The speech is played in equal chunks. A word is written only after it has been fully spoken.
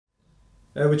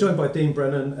We're joined by Dean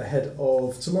Brennan ahead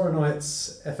of tomorrow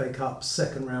night's FA Cup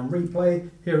second round replay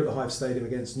here at the Hive Stadium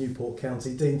against Newport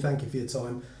County. Dean, thank you for your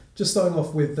time. Just starting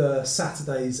off with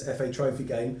Saturday's FA Trophy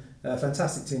game,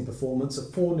 fantastic team performance, a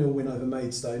 4-0 win over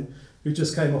Maidstone, who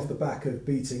just came off the back of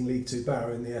beating League Two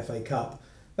Barrow in the FA Cup.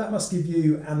 That must give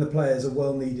you and the players a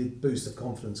well-needed boost of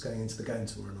confidence going into the game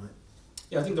tomorrow night.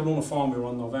 Yeah, I think the run of form we were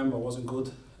on in November wasn't good.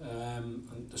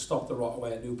 And to stop the rot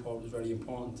away at Newport was very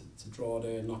important. To draw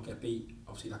there and not get beat,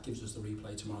 obviously that gives us the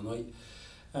replay tomorrow night.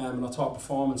 And I thought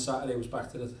performance Saturday was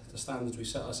back to the standards we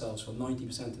set ourselves for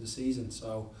 90% of the season.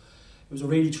 So it was a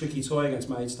really tricky tie against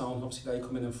Maidstone. Obviously they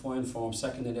come in fine form,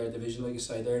 second in their division. Like you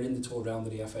say, they're in the third round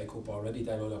of the FA Cup already.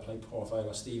 They'll either play Port Vale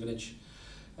or Stevenage.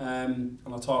 And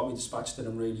I thought we dispatched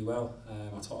them really well.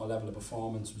 I thought our level of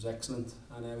performance was excellent,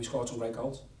 and we scored some great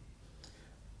goals.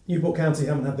 Newport County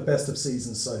haven't had the best of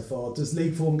seasons so far. Does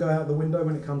league form go out the window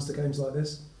when it comes to games like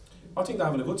this? I think they're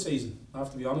having a good season, I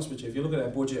have to be honest with you. If you look at their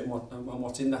budget and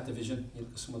what's in that division, you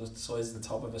look at some of the sides at the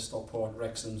top of it, Stockport,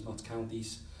 Wrexham, Notts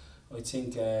Counties, I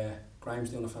think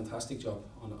Graham's doing a fantastic job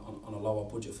on a lower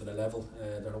budget for the level.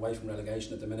 They're away from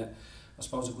relegation at the minute. I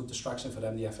suppose a good distraction for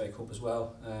them, the FA Cup as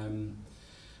well.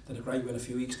 They had a great win a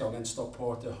few weeks ago against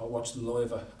Stockport. I watched them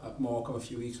live at Morecambe a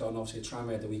few weeks ago, and obviously at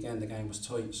Tranmere at the weekend the game was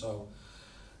tight. So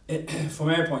from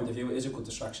our point of view, it is a good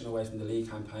distraction away from the league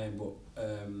campaign, but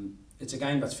it's a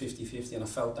game that's 50-50, and I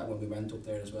felt that when we went up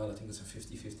there as well. I think it's a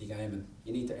 50-50 game, and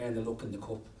you need to earn the look in the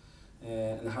cup,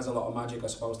 and it has a lot of magic. I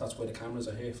suppose that's why the cameras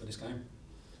are here for this game.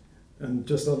 And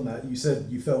just on that, you said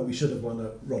you felt we should have won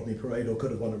at Rodney Parade, or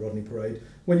could have won at Rodney Parade.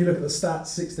 When you look at the stats,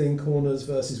 16 corners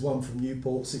versus 1 from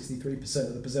Newport, 63%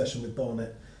 of the possession with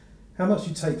Barnet, how much do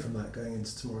you take from that going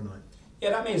into tomorrow night? Yeah,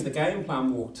 that means the game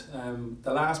plan worked.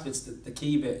 The last bit's the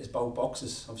key bit is both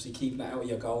boxes, obviously keeping it out of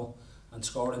your goal and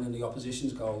scoring in the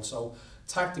opposition's goal. So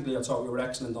tactically I thought we were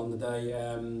excellent on the day,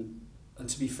 and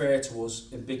to be fair to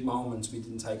us, in big moments we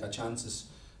didn't take our chances.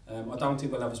 I don't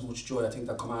think we'll have as much joy. I think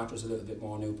they'll come after us a little bit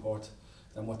more Newport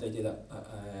than what they did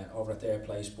over at their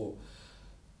place.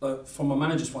 But from a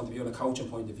manager's point of view and a coaching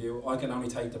point of view, I can only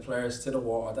take the players to the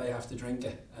water. They have to drink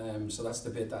it. So that's the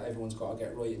bit that everyone's got to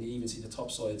get right. And you even see the top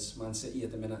sides, Man City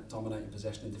at the minute, dominating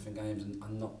possession in different games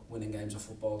and not winning games of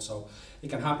football. So it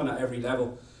can happen at every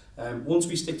level. Once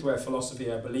we stick to our philosophy,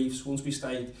 our beliefs, once we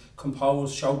stay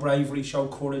composed, show bravery, show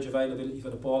courage, availability for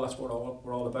the ball, that's what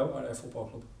we're all about at our football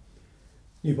club.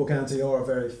 Newport County are a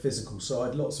very physical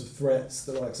side, lots of threats,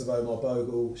 the likes of Omar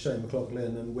Bogle, Shane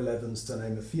McLaughlin and Will Evans to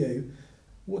name a few.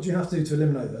 What do you have to do to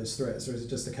eliminate those threats, or is it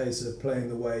just a case of playing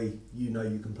the way you know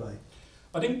you can play?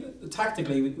 I think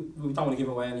tactically we don't want to give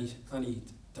away any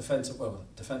defensive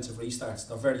restarts.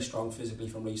 They're very strong physically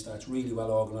from restarts, really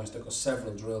well organised. They've got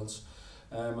several drills.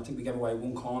 I think we gave away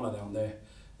one corner down there.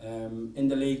 In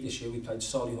the league this year we played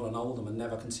Solihull and Oldham and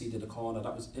never conceded a corner.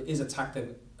 It is a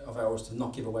tactic of ours to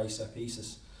not give away set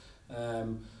pieces. I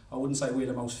wouldn't say we're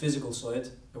the most physical side,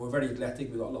 but we're very athletic,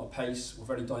 we've got a lot of pace, we're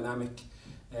very dynamic,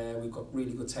 we've got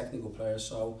really good technical players.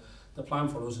 So the plan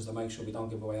for us is to make sure we don't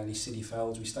give away any silly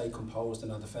fouls, we stay composed in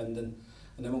our defending,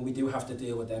 and then when we do have to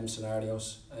deal with them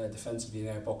scenarios defensively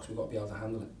in our box, we've got to be able to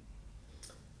handle it.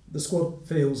 The squad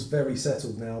feels very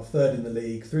settled now, third in the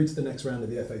league, through to the next round of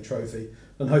the FA Trophy,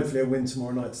 and hopefully a win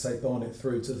tomorrow night to take Barnet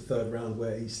through to the third round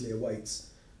where Eastleigh awaits.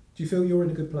 Do you feel you're in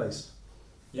a good place?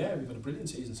 Yeah, we've had a brilliant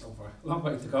season so far. A long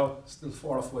way to go, still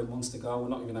 4 or 5 months to go. We're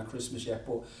not even at Christmas yet,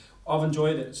 but I've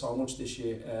enjoyed it so much this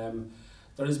year.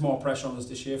 There is more pressure on us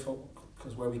this year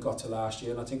because where we got to last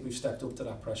year, and I think we've stepped up to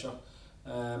that pressure.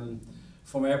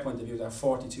 From our point of view, that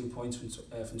 42 points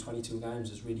from 22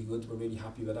 games is really good. We're really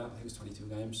happy with that. I think it's 22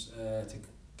 games. To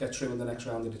get through in the next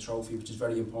round of the trophy, which is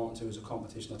very important to us, a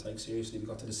competition I take seriously. We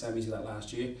got to the semis of that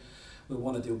last year. We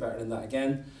want to do better than that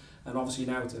again. And obviously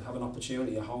now to have an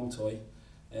opportunity, a home tie,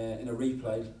 in a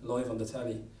replay, live on the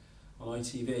telly, on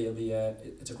ITV,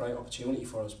 it's a great opportunity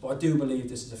for us. But I do believe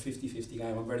this is a 50-50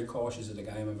 game. I'm very cautious of the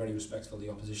game. I'm very respectful of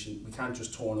the opposition. We can't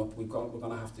just turn up. We're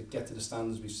going to have to get to the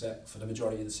standards we've set for the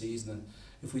majority of the season. And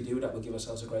if we do that, we'll give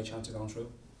ourselves a great chance of going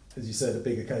through. As you said, a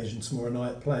big occasion tomorrow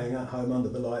night, playing at home under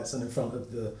the lights and in front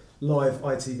of the live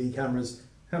ITV cameras.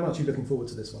 How much are you looking forward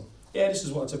to this one? Yeah, this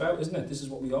is what it's about, isn't it? This is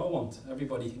what we all want.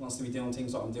 Everybody wants to be doing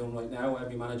things like I'm doing right now.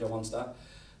 Every manager wants that.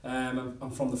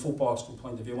 And from the football school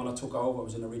point of view, when I took over, I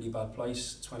was in a really bad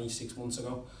place 26 months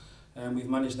ago. And we've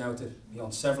managed now to be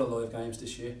on several live games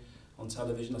this year on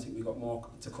television. I think we've got more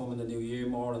to come in the new year,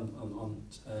 more on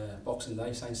Boxing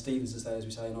Day, St Stephen's Day, as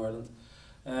we say in Ireland.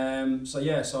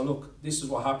 So look, this is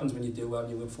what happens when you do well and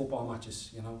you win football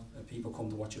matches. You know, people come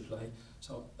to watch you play.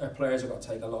 So our players have got to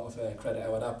take a lot of credit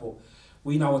out of that. But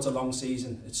we know it's a long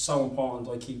season. It's so important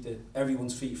I keep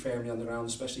everyone's feet firmly on the ground,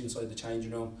 especially inside the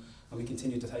changing room, and we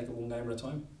continue to take it one game at a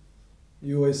time.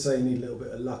 You always say you need a little bit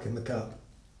of luck in the cup.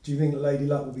 Do you think Lady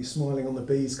Luck will be smiling on the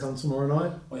bees come tomorrow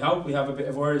night? I hope we have a bit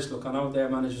of Irish luck. I know their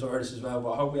manager's Irish as well,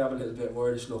 but I hope we have a little bit of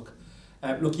Irish luck.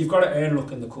 Look, you've got to earn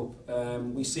luck in the cup.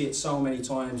 We see it so many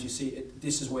times. You see it,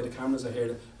 this is why the cameras are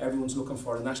here. Everyone's looking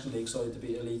for the National League side to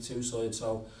beat a League Two side.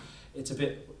 So it's a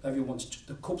bit,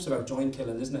 the cup's about joint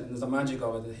killing, isn't it? And there's the magic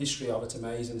of it, the history of it's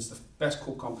amazing. It's the best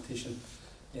cup competition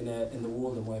in the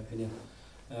world, in my opinion.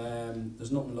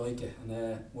 There's nothing like it,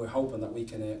 and we're hoping that we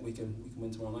can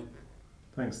win tomorrow night.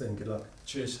 Thanks, Dean. Good luck.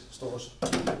 Cheers, Stores.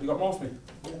 You got more for me?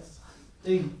 Yes.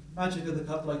 Dean, magic of the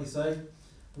cup, like you say.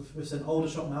 We've seen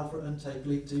Aldershot and Alfreton take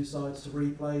League Two sides to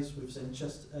replays. We've seen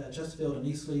Chesterfield and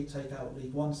Eastleigh take out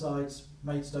League One sides.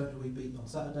 Maidstone, who we beat on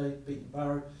Saturday, beating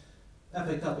Barrow.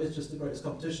 FA Cup is just the greatest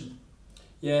competition.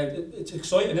 Yeah, it's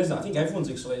exciting, isn't it? I think everyone's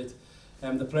excited.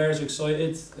 The players are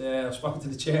excited. I spoke to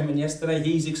the chairman yesterday.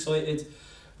 He's excited.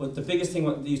 But the biggest thing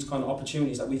with these kind of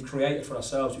opportunities that we've created for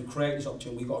ourselves, we've created this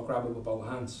opportunity, we've got to grab it with both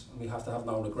hands, and we have to have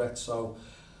no regrets. So,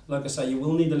 like I say, you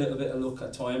will need a little bit of luck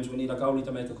at times. We need a goalie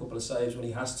to make a couple of saves when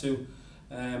he has to,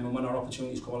 and when our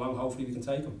opportunities come along, hopefully we can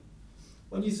take them.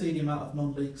 When you see the amount of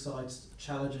non-league sides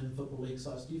challenging Football League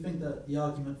sides, do you think that the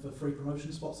argument for free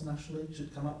promotion spots in the National League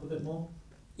should come up a bit more?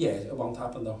 Yeah, it won't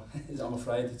happen though. I'm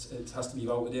afraid it has to be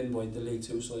voted in by the League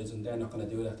Two sides, and they're not going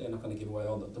to do that. They're not going to give away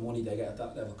all the money they get at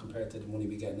that level compared to the money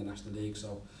we get in the National League.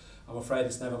 So I'm afraid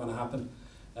it's never going to happen,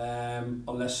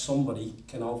 unless somebody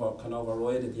can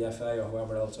override it, the FA or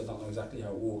whoever else. I don't know exactly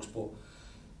how it works, but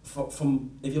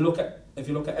if you look at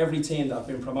every team that have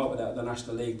been promoted out of the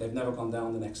National League, they've never gone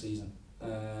down the next season.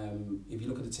 If you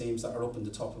look at the teams that are up in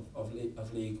the top of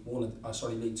League One,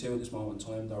 League Two at this moment in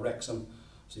time, they're Wrexham.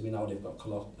 So we know they've got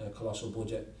a colossal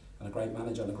budget and a great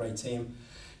manager and a great team.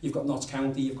 You've got Notts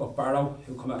County, you've got Barrow,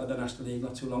 who come out of the National League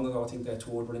not too long ago. I think they're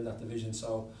third were in that division.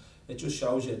 So it just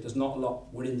shows you there's not a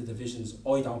lot within the divisions.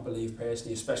 I don't believe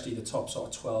personally, especially the top sort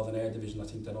of 12 in our division. I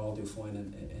think they'll all do fine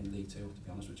in League Two, to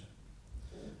be honest with you.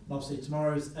 And obviously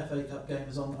tomorrow's FA Cup game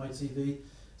is on ITV.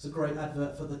 It's a great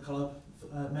advert for the club.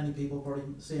 Many people probably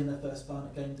seeing their first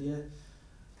Barnet game of the year.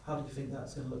 How do you think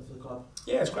that's going to look for the club?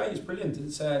 Yeah, it's great. It's brilliant.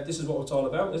 It's this is what it's all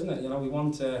about, isn't it? You know, we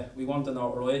want the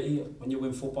notoriety. When you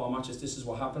win football matches, this is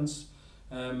what happens.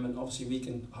 And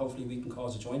obviously, hopefully we can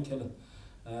cause a joint killing.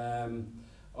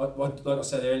 Like I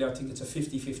said earlier, I think it's a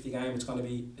 50-50 game. It's going to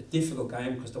be a difficult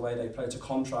game because the way they play, it's a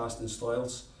contrast in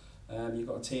styles. You've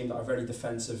got a team that are very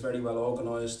defensive, very well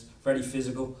organised, very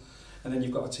physical. And then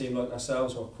you've got a team like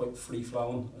ourselves who are quite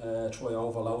free-flowing, try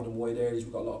overload in wide areas.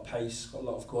 We've got a lot of pace, got a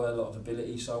lot of guile, a lot of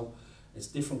ability. So it's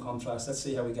different contrast. Let's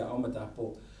see how we get on with that.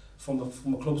 But from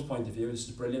a club's point of view, this is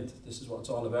brilliant. This is what it's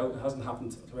all about. It hasn't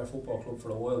happened to our football club for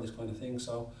a while, this kind of thing.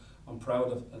 So I'm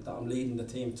proud of that. I'm leading the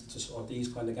team to sort of these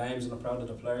kind of games, and I'm proud of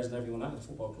the players and everyone at the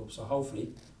football club. So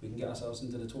hopefully we can get ourselves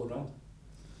into the third round.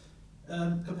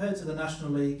 Compared to the National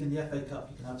League and the FA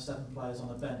Cup, you can have 7 players on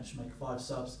a bench, make 5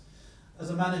 subs. As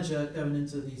a manager going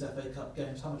into these FA Cup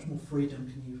games, how much more freedom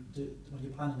can you do when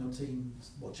you're planning your team?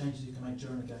 What changes you can make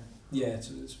during a game? Yeah, it's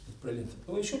brilliant.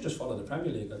 But we should just follow the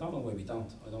Premier League. I don't know why we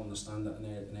don't. I don't understand that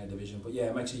in our division. But yeah,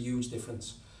 it makes a huge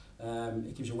difference.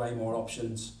 It gives you way more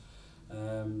options.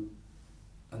 And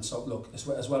so look, as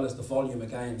well as the volume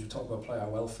of games, we talk about player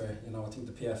welfare. You know, I think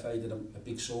the PFA did a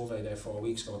big survey there 4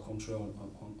 weeks ago. I come through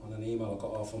on an email I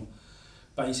got off them,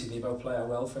 basically about player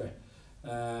welfare.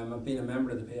 And being a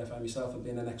member of the PFA myself and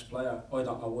being an ex-player, I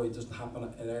don't know why it doesn't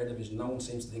happen in our division. No one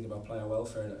seems to think about player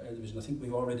welfare in our division. I think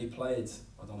we've already played,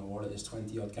 I don't know what it is,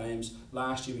 20 odd games.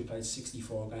 Last year we played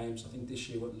 64 games. I think this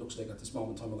year what it looks like at this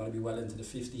moment in time we're going to be well into the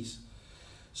 50s.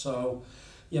 So,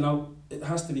 you know, it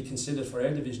has to be considered for our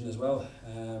division as well.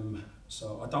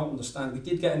 So I don't understand. We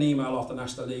did get an email off the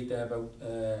National League there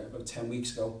about 10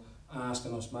 weeks ago,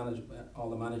 asking us, all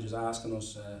the managers asking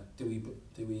us, do we?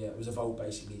 It was a vote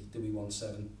basically. Do we want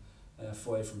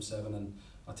 5 from 7? And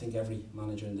I think every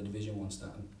manager in the division wants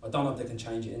that. And I don't know if they can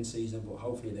change it in season, but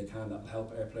hopefully they can. That'll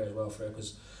help our players' welfare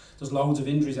because there's loads of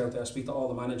injuries out there. I speak to all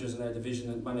the managers in our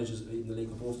division and managers in the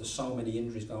league above. There's so many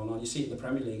injuries going on. You see it in the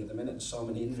Premier League at the minute. There's so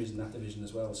many injuries in that division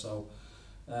as well. So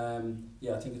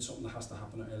yeah, I think it's something that has to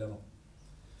happen at our level.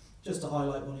 Just to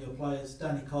highlight one of your players,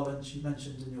 Danny Collins, you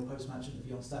mentioned in your post-match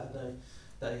interview on Saturday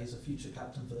that he's a future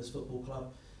captain for this football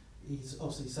club. He's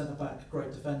obviously centre-back,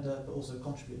 great defender, but also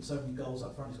contributing so many goals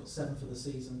up front. He's got 7 for the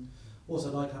season.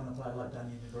 Also like having a player like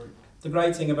Danny in your group. The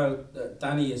great thing about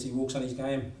Danny is he works on his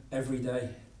game every day.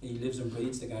 He lives and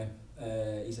breathes the game.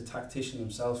 He's a tactician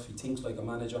himself. He thinks like a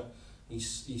manager.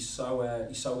 He's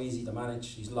so easy to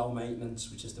manage. He's low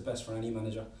maintenance, which is the best for any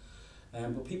manager.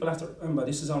 But people have to remember,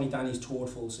 this is only Danny's third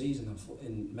full season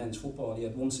in men's football. He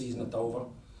had one season at Dover,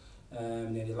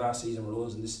 the last season with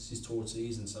us, and this is his third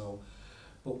season. So,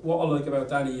 but what I like about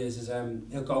Danny is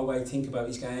he'll go away, think about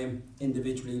his game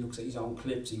individually, looks at his own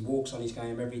clips, he works on his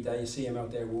game every day. You see him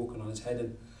out there working on his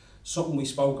heading. Something we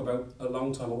spoke about a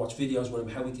long time. I watched videos with him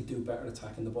how he could do better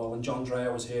attacking the ball. When John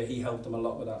Dreyer was here, he helped him a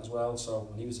lot with that as well. So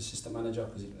when he was assistant manager,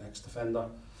 because he's an ex-defender.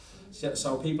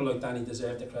 So people like Danny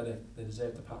deserve the credit. They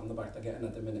deserve the pat on the back they're getting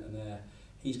at the minute, and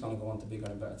he's going to go on to bigger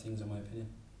and better things, in my opinion.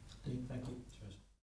 Dean, thank you.